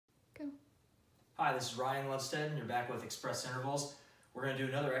Hi, this is Ryan Lundstedt, and you're back with Express Intervals. We're going to do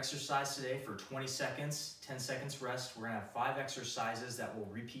another exercise today for 20 seconds, 10 seconds rest. We're going to have 5 exercises that will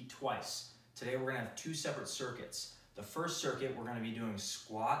repeat twice. Today we're going to have 2 separate circuits. The first circuit, we're going to be doing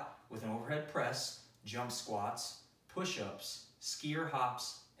squat with an overhead press, jump squats, push-ups, skier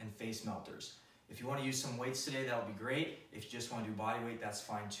hops, and face melters. If you want to use some weights today, that would be great. If you just want to do body weight, that's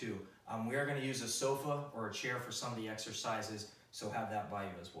fine too. We are going to use a sofa or a chair for some of the exercises, so have that by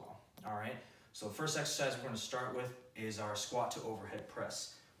you as well. All right. So the first exercise we're going to start with is our squat to overhead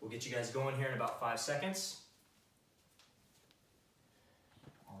press. We'll get you guys going here in about 5 seconds.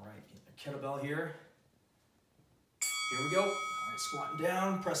 All right, get the kettlebell here. Here we go. All right, squatting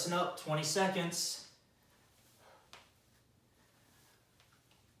down, pressing up, 20 seconds.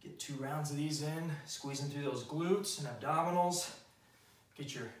 Get 2 rounds of these in, squeezing through those glutes and abdominals.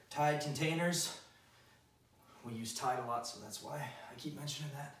 Get your Tide containers. We use Tide a lot, so that's why I keep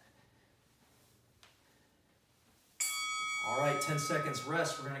mentioning that. All right, 10 seconds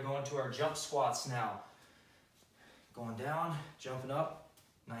rest. We're gonna go into our jump squats now. Going down, jumping up.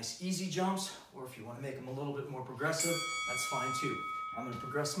 Nice easy jumps, or if you wanna make them a little bit more progressive, that's fine too. I'm gonna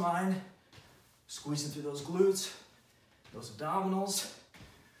progress mine, squeezing through those glutes, those abdominals.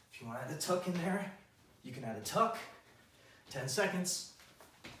 If you wanna add a tuck in there, you can add a tuck. 10 seconds.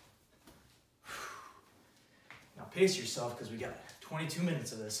 Now pace yourself because we got 22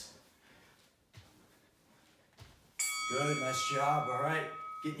 minutes of this. Good, nice job. All right,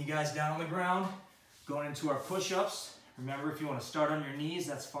 getting you guys down on the ground. Going into our push-ups. Remember, if you want to start on your knees,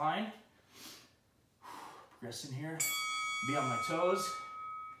 that's fine. Progressing here. Be on my toes.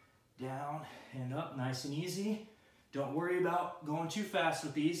 Down and up, nice and easy. Don't worry about going too fast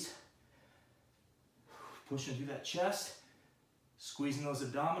with these. Pushing through that chest. Squeezing those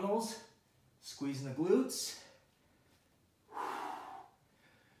abdominals. Squeezing the glutes.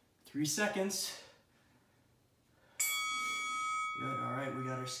 3 seconds. Good, all right, we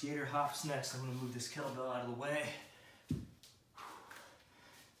got our skater hops next. I'm gonna move this kettlebell out of the way.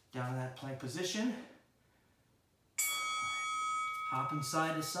 Down in that plank position. Hopping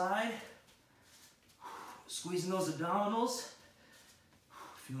side to side. Squeezing those abdominals.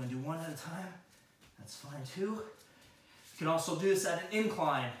 If you wanna do one at a time, that's fine too. You can also do this at an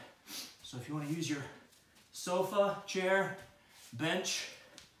incline. So if you wanna use your sofa, chair, bench,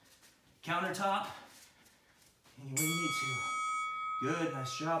 countertop, any way you need to. Good,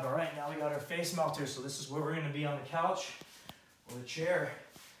 nice job. All right, now we got our face melter. So this is where we're gonna be on the couch or the chair.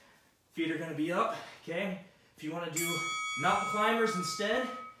 Feet are gonna be up, okay? If you wanna do mountain climbers instead,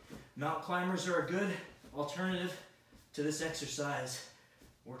 mountain climbers are a good alternative to this exercise.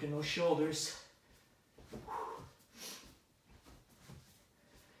 Working those shoulders.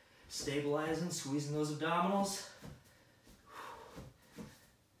 Stabilizing, squeezing those abdominals.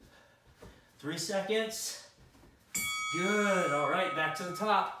 3 seconds. Good, all right, back to the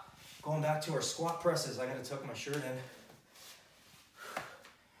top. Going back to our squat presses. I gotta tuck my shirt in.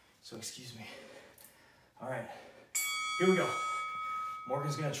 So excuse me. All right, here we go.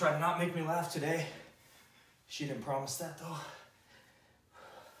 Morgan's gonna try to not make me laugh today. She didn't promise that though.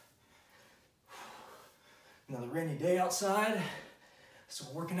 Another rainy day outside, so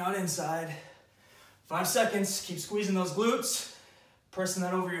we're working out inside. 5 seconds, keep squeezing those glutes, pressing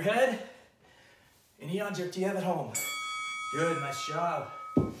that over your head. Any object you have at home. Good, nice job.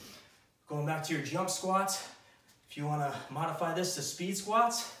 Going back to your jump squats. If you wanna modify this to speed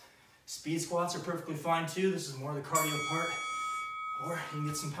squats are perfectly fine too. This is more the cardio part. Or you can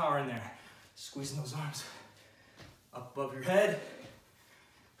get some power in there. Squeezing those arms up above your head.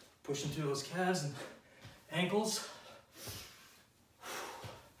 Pushing through those calves and ankles.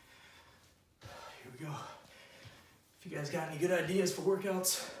 Here we go. If you guys got any good ideas for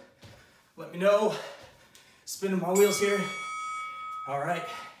workouts, let me know. Spinning my wheels here. All right,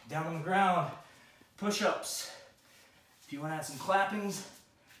 down on the ground. Push-ups. If you want to add some clappings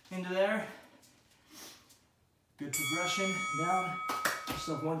into there. Good progression. Down.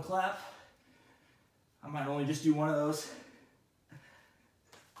 Yourself 1 clap. I might only just do 1 of those.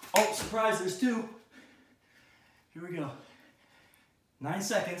 Oh, surprise, there's 2. Here we go. 9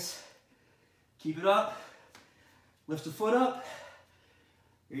 seconds. Keep it up. Lift the foot up.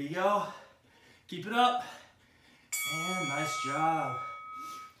 There you go. Keep it up. And nice job.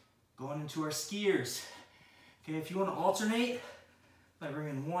 Going into our skiers. Okay, if you want to alternate by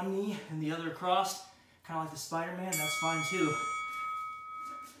bringing one knee and the other across, kind of like the Spider-Man, that's fine too.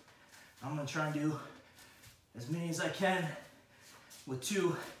 I'm going to try and do as many as I can with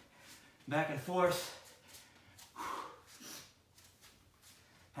 2 back and forth.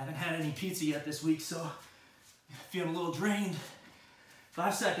 Haven't had any pizza yet this week, so feeling a little drained.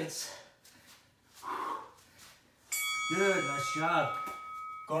 5 seconds. Good, nice job.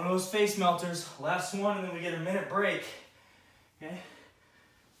 Going to those face melters. Last one, and then we get a minute break. Okay?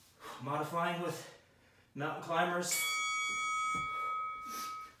 Modifying with mountain climbers,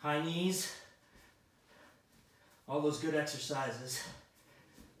 high knees, all those good exercises.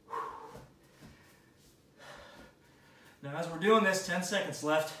 Now as we're doing this, 10 seconds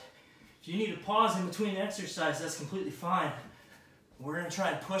left. If you need to pause in between the exercise, that's completely fine. We're gonna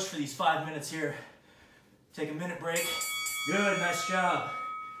try and push for these 5 minutes here. Take a minute break. Good, nice job.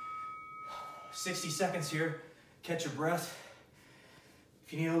 60 seconds here, catch your breath.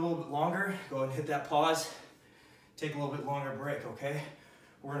 If you need a little bit longer, go ahead and hit that pause. Take a little bit longer break, okay?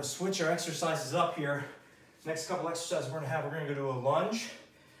 We're gonna switch our exercises up here. Next couple exercises we're gonna go to a lunge.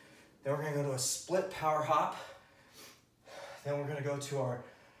 Then we're gonna go to a split power hop. Then we're gonna go to our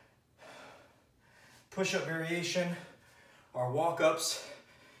push-up variation, our walk-ups,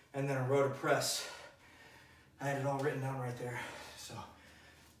 and then a row to press. I had it all written down right there, so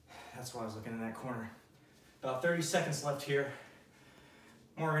that's why I was looking in that corner. About 30 seconds left here.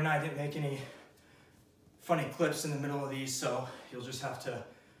 Morgan and I didn't make any funny clips in the middle of these, so you'll just have to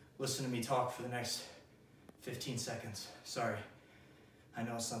listen to me talk for the next 15 seconds. Sorry, I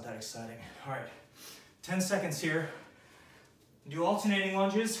know it's not that exciting. All right, 10 seconds here. Do alternating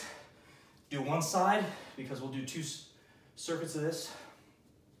lunges. Do one side, because we'll do 2 circuits of this.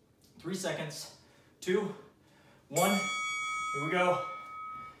 3 seconds, 2, 1, here we go.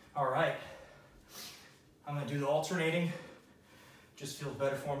 All right, I'm gonna do the alternating. Just feels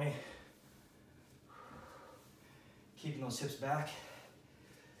better for me. Keeping those hips back.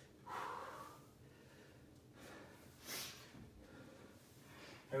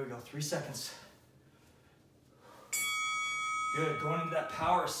 There we go, 3 seconds. Good, going into that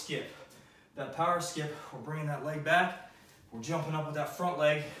power skip. That power skip, we're bringing that leg back. We're jumping up with that front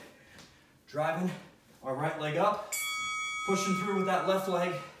leg, driving our right leg up, pushing through with that left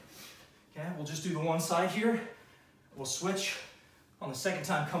leg. Okay, we'll just do the one side here. We'll switch on the second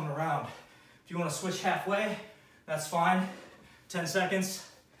time coming around. If you want to switch halfway, that's fine. 10 seconds.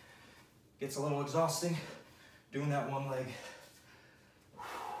 Gets a little exhausting doing that one leg.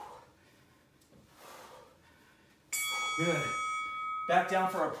 Good. Back down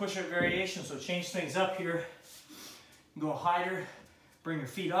for our push-up variation, so change things up here. Go higher, bring your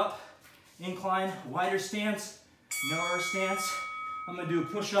feet up, incline, wider stance, narrower stance. I'm gonna do a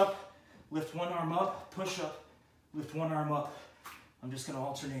push-up, lift one arm up, push-up, lift one arm up. I'm just gonna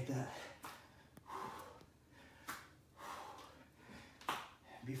alternate that.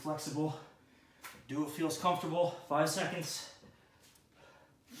 Be flexible, do what feels comfortable. 5 seconds.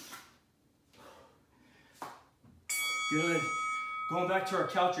 Good. Going back to our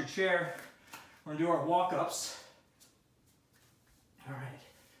couch or chair, we're gonna do our walk-ups. All right,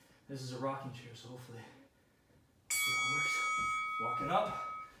 this is a rocking chair, so hopefully, see how it works. Walking up,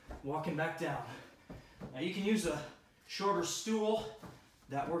 walking back down. Now you can use a shorter stool,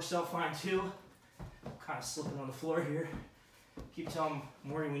 that works out fine too. I'm kind of slipping on the floor here. Keep telling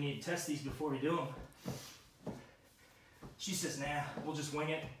Morty we need to test these before we do them. She says, nah, we'll just wing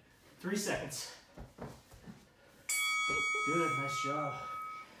it. 3 seconds. Good, nice job.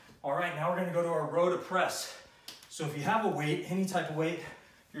 All right, now we're gonna go to our row to press. So if you have a weight, any type of weight,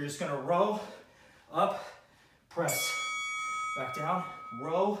 you're just gonna row, up, press. Back down,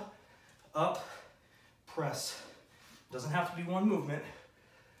 row, up, press. Doesn't have to be one movement.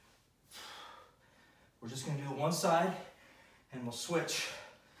 We're just gonna do the one side and we'll switch.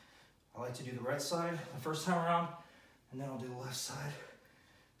 I like to do the right side the first time around, and then I'll do the left side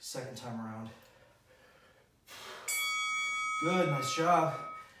second time around. Good, nice job.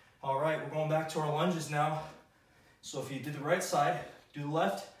 All right, we're going back to our lunges now. So if you did the right side, do the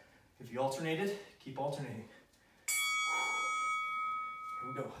left. If you alternated, keep alternating. Here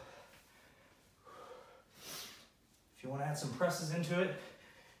we go. If you want to add some presses into it,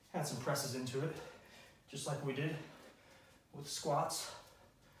 add some presses into it, just like we did with the squats.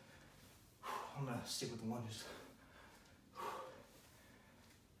 I'm gonna stick with the lunges.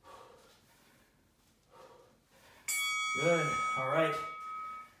 Good, all right.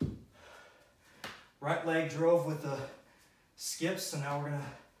 Right leg drove with the skips, so now we're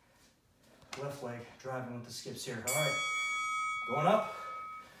gonna left leg driving with the skips here. All right, going up,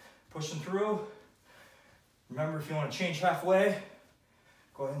 pushing through. Remember, if you want to change halfway,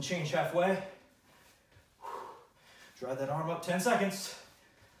 go ahead and change halfway. Drive that arm up, 10 seconds.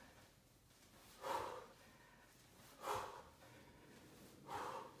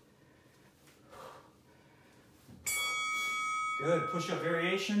 Good, push-up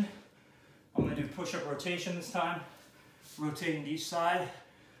variation. I'm gonna do push-up rotation this time. Rotating to each side.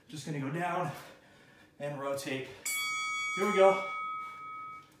 Just gonna go down and rotate Here we go.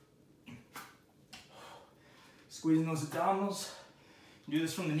 Squeezing those abdominals. Do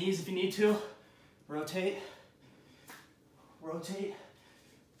this from the knees if you need to. Rotate. Rotate.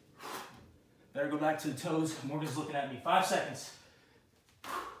 Better go back to the toes. Morgan's looking at me. 5 seconds.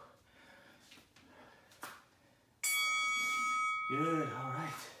 Good, all right.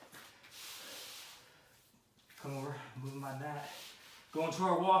 Come over, move my mat. Go into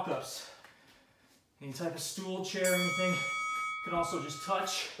our walk-ups. Any type of stool, chair, anything. You can also just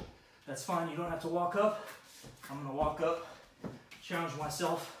touch. That's fine, you don't have to walk up. I'm gonna walk up, challenge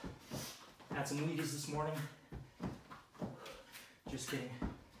myself. Had some Wheaties this morning. Just kidding.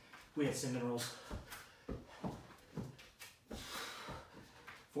 We had cinnamon rolls.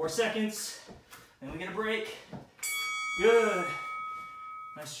 4 seconds, then we get a break. Good.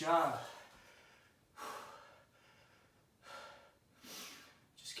 Nice job.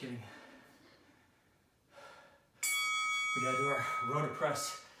 Just kidding. We gotta do our rotor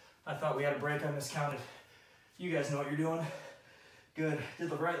press. I thought we had a break, I miscounted. You guys know what you're doing. Good. Did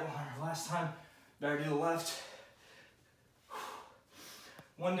the right one last time. Better do the left.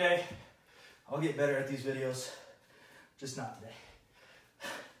 One day, I'll get better at these videos. Just not today.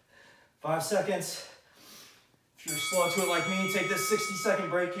 5 seconds. If you're slow to it like me, take this 60-second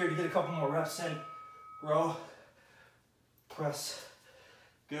break here to get a couple more reps in. Row, press.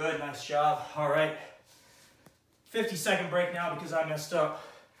 Good, nice job. All right. 50-second break now because I messed up.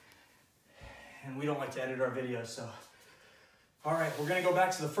 And we don't like to edit our videos, so. All right, we're gonna go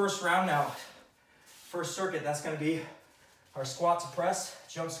back to the first round now. First circuit, that's gonna be our squat to press,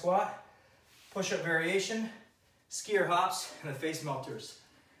 jump squat, push-up variation, skier hops, and the face melters.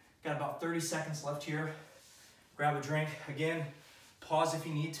 Got about 30 seconds left here. Grab a drink. Again, pause if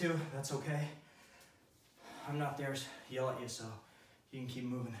you need to, that's okay. I'm not there to yell at you, so you can keep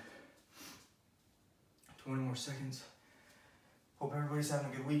moving. 20 more seconds. Hope everybody's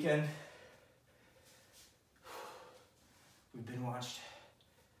having a good weekend. We've been watched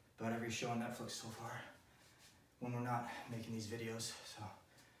about every show on Netflix so far when we're not making these videos, so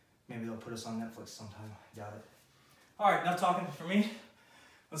maybe they'll put us on Netflix sometime. Doubt it. All right, enough talking for me.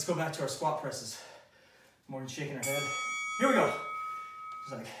 Let's go back to our squat presses. Morgan's shaking her head. Here we go.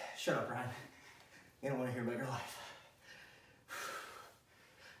 She's like, shut up, Ryan. They don't want to hear about your life.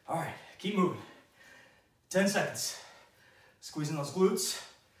 All right, keep moving. 10 seconds. Squeezing those glutes,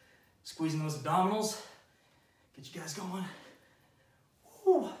 squeezing those abdominals. Get you guys going.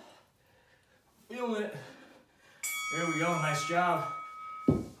 Woo. Feeling it. There we go, nice job.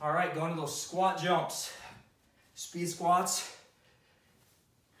 All right, going to those squat jumps. Speed squats.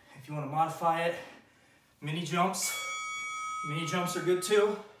 If you want to modify it, mini jumps. Mini jumps are good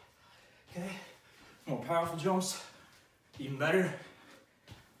too. Okay, more powerful jumps, even better.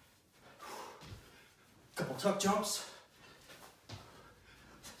 Couple tuck jumps.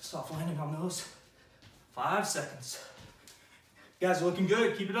 Soft landing on those. 5 seconds. You guys are looking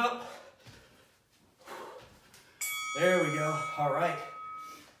good, keep it up. There we go, all right.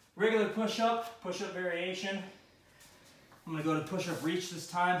 Regular push-up variation. I'm gonna go to push-up reach this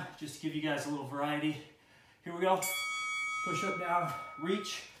time, just to give you guys a little variety. Here we go. Push-up, down,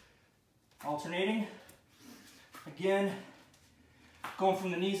 reach. Alternating. Again, going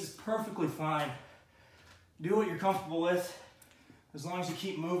from the knees is perfectly fine. Do what you're comfortable with, as long as you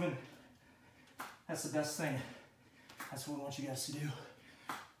keep moving. That's the best thing. That's what we want you guys to do.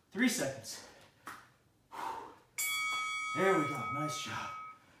 3 seconds. There we go, nice job.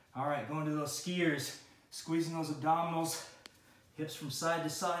 All right, going to those skiers, squeezing those abdominals, hips from side to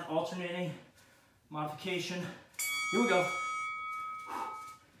side, alternating, modification. Here we go.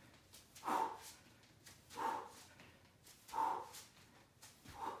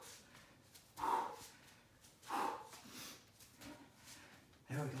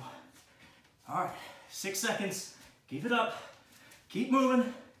 There we go. All right, 6 seconds. Keep it up. Keep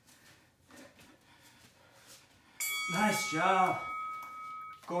moving. Nice job.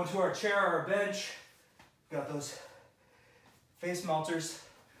 Going to our chair or our bench. Got those face melters.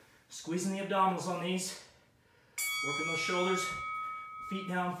 Squeezing the abdominals on these. Working those shoulders. Feet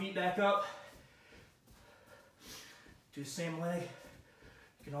down, feet back up. Do the same leg.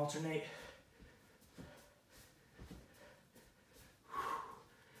 You can alternate.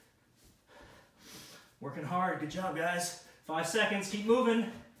 Working hard. Good job, guys. 5 seconds. Keep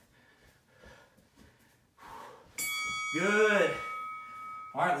moving. Good.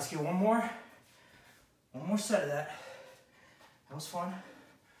 All right, let's get one more set of that. That was fun.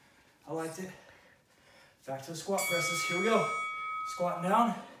 I liked it. Back to the squat presses. Here we go. Squatting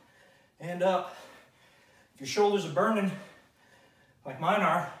down and up. If your shoulders are burning, like mine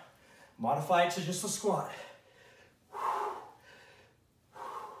are, modify it to just a squat.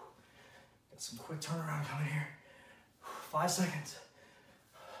 Some quick turnaround coming here. 5 seconds.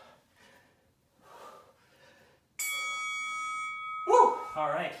 Woo! All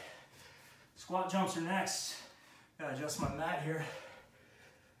right. Squat jumps are next. Gotta adjust my mat here.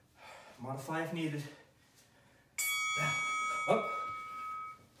 Modify if needed. Down, up.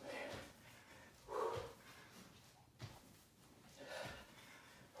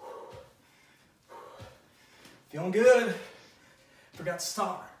 Feeling good. Forgot to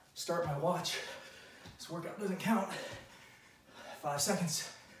start my watch. This workout doesn't count. 5 seconds.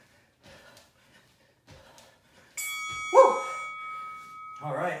 Woo!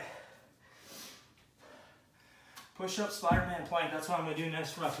 All right. Push-up, Spider-Man plank. That's what I'm gonna do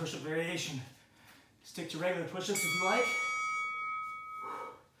next for my push-up variation. Stick to regular push-ups if you like.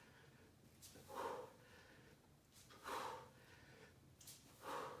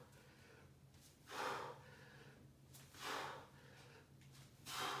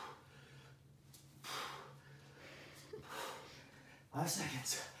 5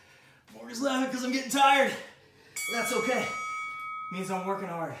 seconds. More is left because I'm getting tired. But that's okay. Means I'm working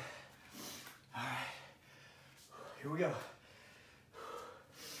hard. All right. Here we go.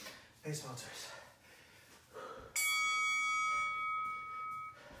 Face melters.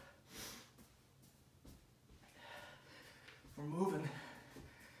 We're moving.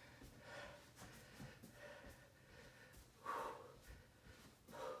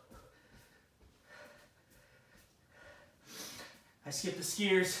 I skipped the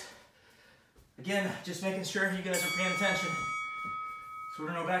skiers. Again, just making sure you guys are paying attention. So we're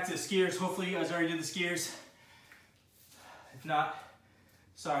gonna go back to the skiers. Hopefully you guys already did the skiers. If not,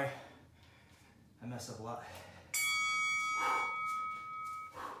 sorry. I messed up a lot.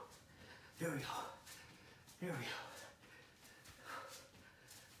 Here we go. Here we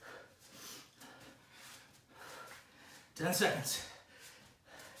go. Ten seconds.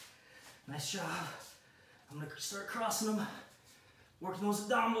 Nice job. I'm gonna start crossing them. Working those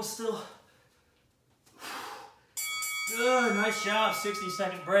abdominals still. Good, nice job.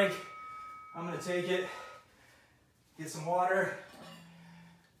 60-second break. I'm gonna take it, get some water.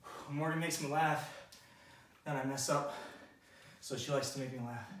 Morgan makes me laugh, then I mess up. So she likes to make me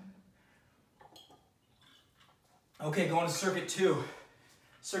laugh. Okay, going to circuit 2.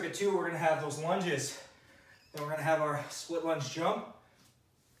 Circuit 2, we're gonna have those lunges. Then we're gonna have our split lunge jump,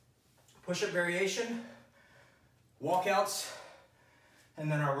 push-up variation, walkouts, and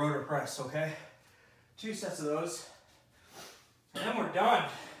then our rotor press, okay? 2 sets of those. And then we're done.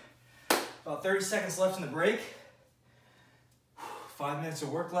 About 30 seconds left in the break. 5 minutes of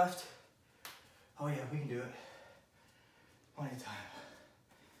work left. Oh yeah, we can do it. Plenty of time.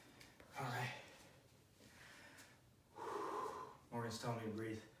 All right. Morgan's telling me to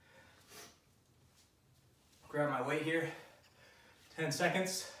breathe. Grab my weight here. 10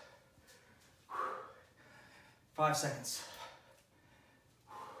 seconds. 5 seconds.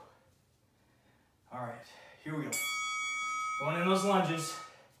 All right, here we go. Going in those lunges.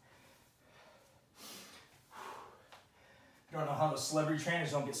 I don't know how those celebrity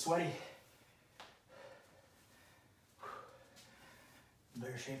trainers don't get sweaty. In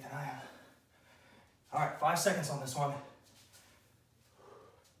better shape than I am. All right, 5 seconds on this one.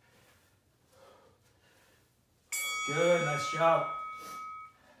 Good, nice job.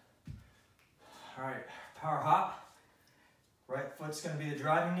 All right, power hop. Right foot's gonna be the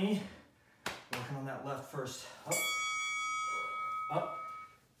driving knee. Working on that left first. Up, up.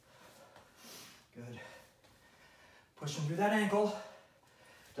 Good. Pushing through that ankle.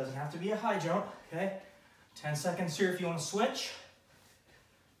 Doesn't have to be a high jump, okay? 10 seconds here if you want to switch.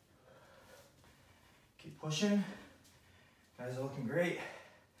 Keep pushing. Guys are looking great.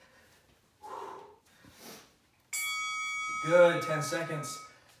 Good, 10 seconds.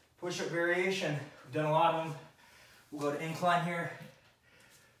 Push-up variation. We've done a lot of them. We'll go to incline here.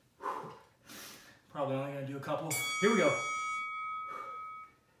 Probably only gonna do a couple. Here we go.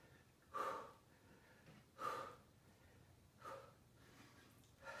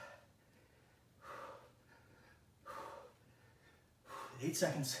 Eight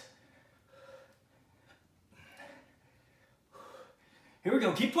seconds. Here we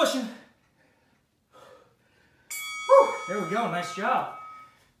go, keep pushing. Woo, there we go, nice job.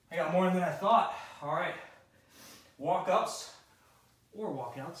 I got more than I thought. All right, walk-ups or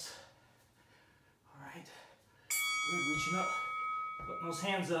walkouts. All right, good, reaching up, putting those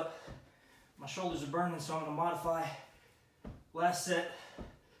hands up. My shoulders are burning, so I'm gonna modify. Last set,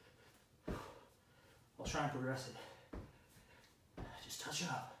 I'll try and progress it. Just touch it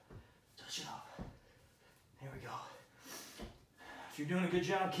up, touch it up. There we go. If you're doing a good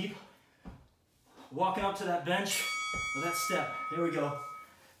job, keep walking up to that bench or that step. There we go.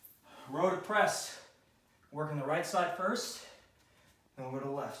 row to press. Working the right side first, then we'll go to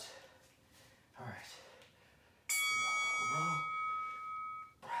the left. All right. Row,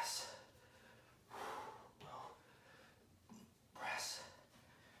 press, row, press.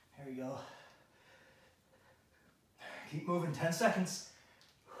 There you go. Keep moving, 10 seconds.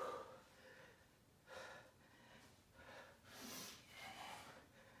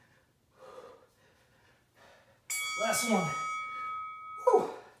 Last one. Woo.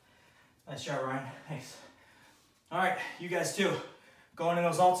 Nice job, Ryan. Thanks. All right, you guys too. Going in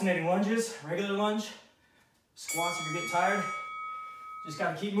those alternating lunges, regular lunge, squats if you're getting tired. Just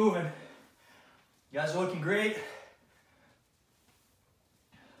gotta keep moving. You guys are looking great.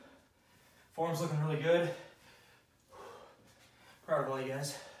 Form's looking really good. Proud of all you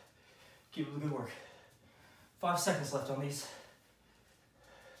guys. Keep up the good work. 5 seconds left on these.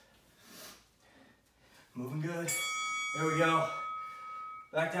 Moving good. There we go.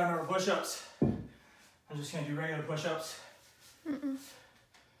 Back down to our push-ups. I'm just gonna do regular push-ups.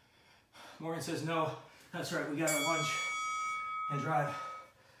 Morgan says no. That's right, we got our lunge and drive.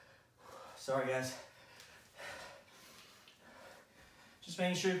 Sorry guys. Just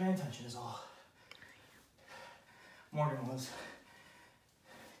making sure you're paying attention is all. Morgan was.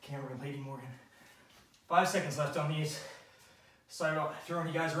 Camera lady Morgan. 5 seconds left on these. Sorry about throwing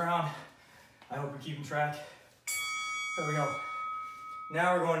you guys around. I hope you're keeping track. There we go.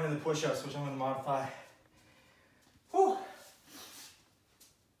 Now we're going into the push-ups, which I'm going to modify. Whew.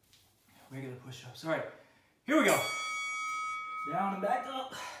 Regular push-ups. All right, here we go. Down and back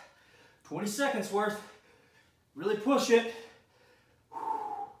up. 20 seconds worth. Really push it.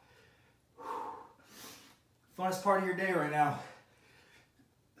 Funnest part of your day right now.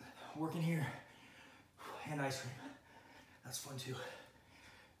 Working here. And ice cream. That's fun too.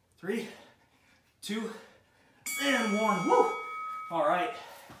 3, 2, and 1. Woo! All right.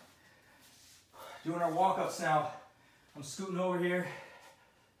 Doing our walk-ups now. I'm scooting over here.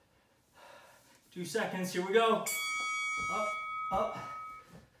 2 seconds. Here we go. Up, up.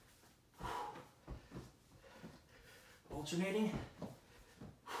 Alternating.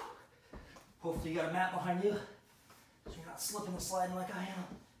 Hopefully you got a mat behind you so you're not slipping and sliding like I am.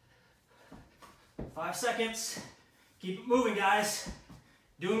 5 seconds. Keep it moving, guys.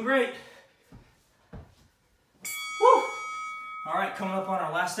 Doing great. Woo! All right, coming up on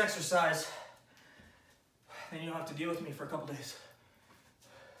our last exercise. Then you'll have to deal with me for a couple days.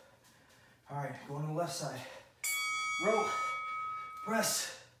 All right, going to the left side. Row,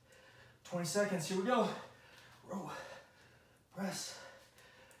 press. 20 seconds, here we go. Row, press.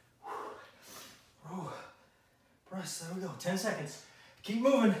 Row, press, there we go. 10 seconds. Keep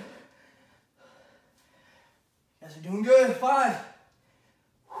moving. You guys are doing good. 5.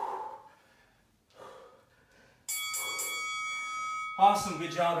 Awesome,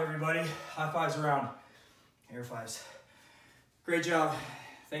 good job everybody. High fives around. Air fives. Great job.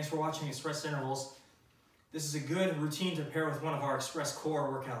 Thanks for watching Express Intervals. This is a good routine to pair with one of our Express Core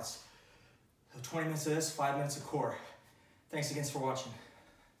workouts. So 20 minutes of this, 5 minutes of core. Thanks again for watching.